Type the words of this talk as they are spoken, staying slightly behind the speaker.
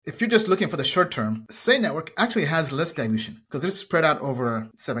If you're just looking for the short term, SEI Network actually has less dilution because it's spread out over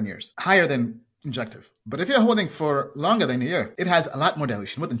 7 years, higher than Injective. But if you're holding for longer than a year, it has a lot more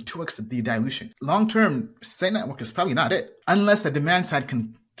dilution, more than 2x the dilution. Long term, SEI Network is probably not it, unless the demand side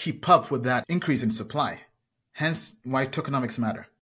can keep up with that increase in supply. Hence why tokenomics matter.